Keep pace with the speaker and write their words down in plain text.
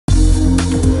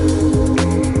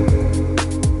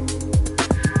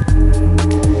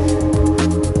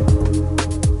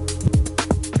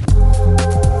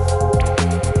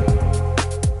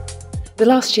The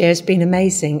last year has been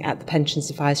amazing at the Pensions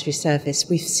Advisory Service.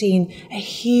 We've seen a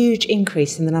huge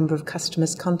increase in the number of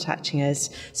customers contacting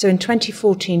us. So in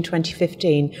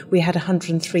 2014-2015, we had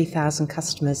 103,000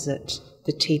 customers at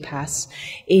the TPAS.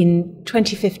 In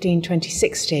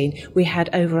 2015-2016, we had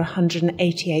over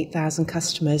 188,000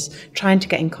 customers trying to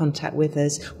get in contact with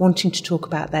us, wanting to talk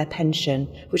about their pension,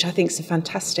 which I think is a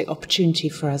fantastic opportunity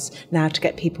for us now to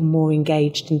get people more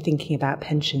engaged in thinking about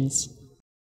pensions.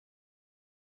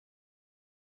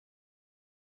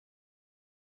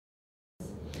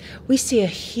 We see a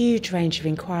huge range of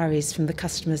inquiries from the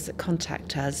customers that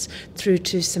contact us, through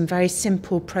to some very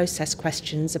simple process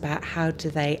questions about how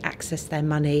do they access their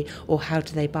money or how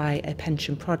do they buy a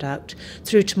pension product,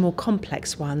 through to more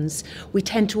complex ones. We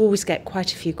tend to always get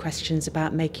quite a few questions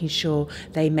about making sure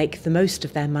they make the most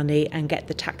of their money and get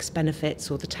the tax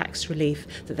benefits or the tax relief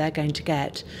that they're going to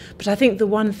get. But I think the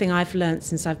one thing I've learnt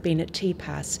since I've been at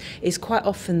TPAS is quite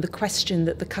often the question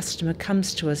that the customer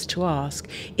comes to us to ask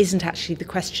isn't actually the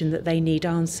question that they need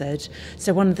answered.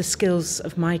 So one of the skills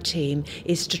of my team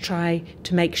is to try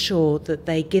to make sure that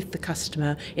they give the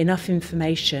customer enough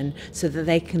information so that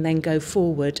they can then go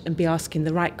forward and be asking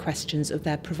the right questions of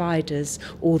their providers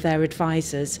or their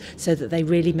advisors so that they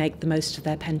really make the most of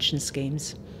their pension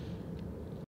schemes.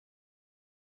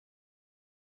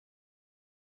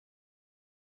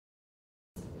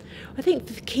 I think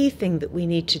the key thing that we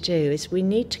need to do is we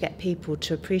need to get people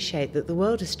to appreciate that the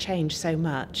world has changed so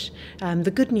much.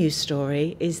 The good news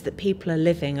story is that people are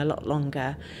living a lot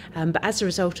longer, but as a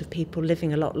result of people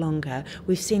living a lot longer,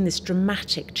 we've seen this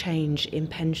dramatic change in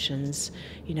pensions.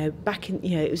 Back in,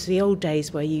 it was the old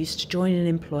days where you used to join an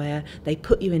employer, they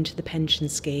put you into the pension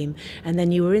scheme, and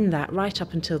then you were in that right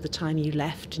up until the time you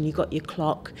left and you got your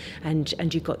clock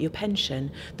and you got your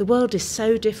pension. The world is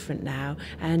so different now,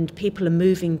 and people are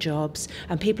moving jobs,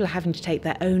 and people are having to take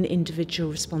their own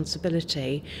individual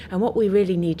responsibility. And what we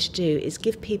really need to do is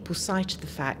give people sight of the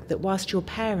fact that whilst your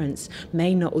parents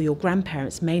may not, or your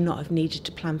grandparents may not have needed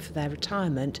to plan for their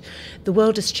retirement, the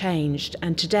world has changed,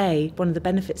 and today one of the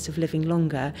benefits of living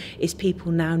longer is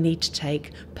people now need to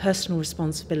take personal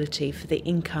responsibility for the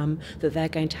income that they're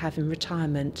going to have in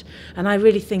retirement. And I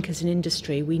really think as an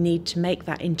industry we need to make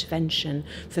that intervention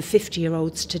for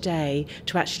 50-year-olds today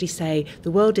to actually say the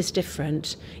world is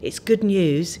different. It's good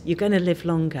news, you're going to live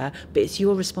longer, but it's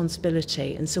your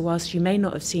responsibility. And so whilst you may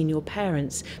not have seen your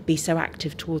parents be so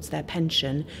active towards their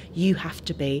pension, you have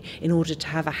to be in order to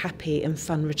have a happy and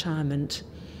fun retirement.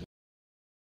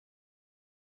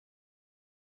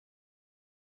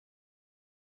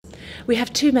 We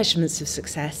have two measurements of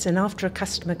success, and after a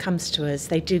customer comes to us,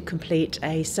 they do complete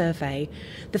a survey.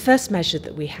 The first measure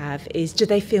that we have is, do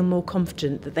they feel more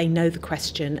confident that they know the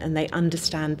question and they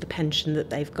understand the pension that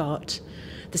they've got?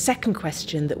 The second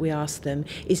question that we ask them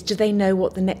is, do they know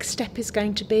what the next step is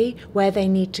going to be, where they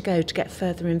need to go to get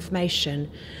further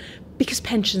information? Because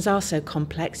pensions are so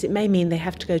complex, it may mean they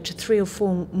have to go to 3 or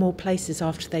 4 more places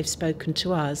after they've spoken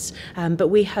to us, but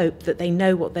we hope that they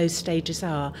know what those stages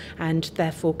are and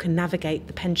therefore can navigate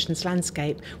the pensions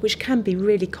landscape, which can be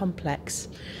really complex.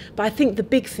 But I think the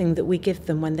big thing that we give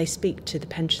them when they speak to the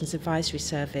Pensions Advisory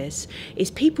Service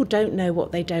is people don't know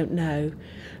what they don't know.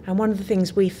 And one of the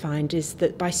things we find is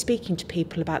that by speaking to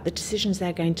people about the decisions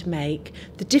they're going to make,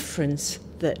 the difference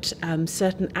that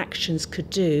certain actions could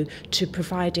do to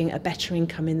providing a better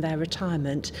income in their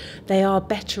retirement, they are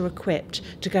better equipped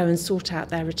to go and sort out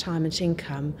their retirement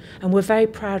income. And we're very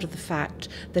proud of the fact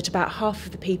that about half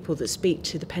of the people that speak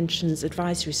to the Pensions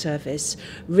Advisory Service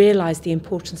realise the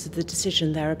importance of the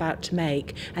decision they're about to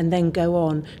make and then go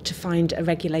on to find a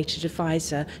regulated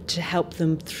advisor to help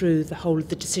them through the whole of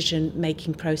the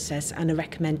decision-making process and a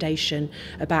recommendation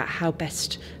about how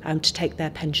best to take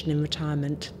their pension in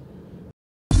retirement.